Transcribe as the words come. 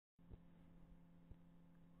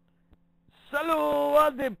Salut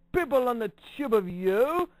all the people on the tube of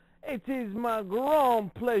you. It is my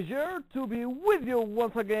grand pleasure to be with you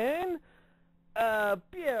once again.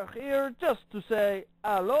 Pierre here just to say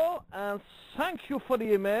hello and thank you for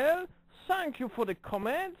the email. Thank you for the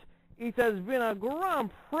comment. It has been a grand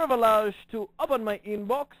privilege to open my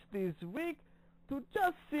inbox this week to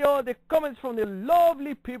just see all the comments from the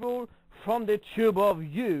lovely people from the tube of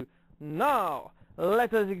you. Now,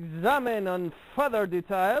 let us examine in further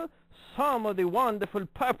detail some of the wonderful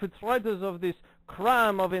perpetrators of this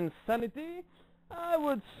crime of insanity. I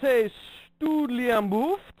would say Stoodly and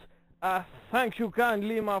Boofed. Thank you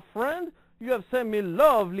kindly, my friend. You have sent me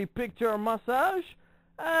lovely picture massage.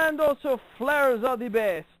 And also Flares are the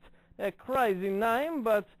best. A crazy name,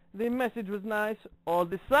 but the message was nice all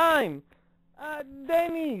the same.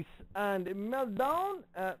 Dennis and Meltdown,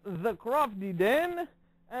 The Crafty Den,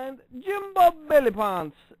 and Jimbo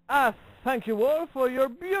Bellypants. Thank you all for your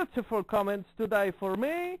beautiful comments today for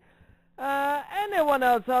me. Anyone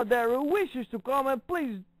else out there who wishes to comment,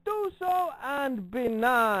 please do so and be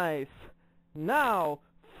nice. Now,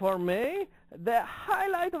 for me, the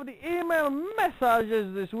highlight of the email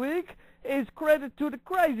messages this week is credit to the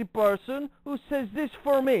crazy person who says this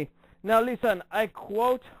for me. Now listen, I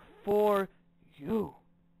quote for you.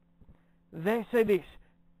 They say this: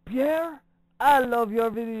 Pierre, I love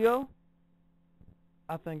your video.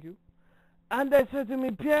 Thank you. And they said to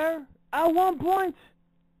me, Pierre, at one point,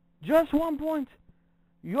 just 1 point,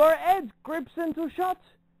 your head creeps into shots.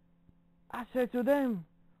 I said to them,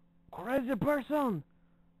 crazy person,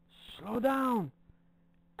 slow down.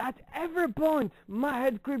 At every point, my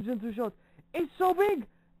head creeps into shots. It's so big,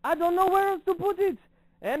 I don't know where else to put it.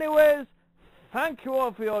 Anyways, thank you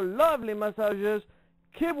all for your lovely massages.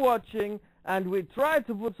 Keep watching, and we try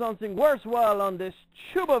to put something worthwhile on this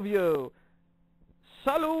tube of you.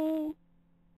 Salut!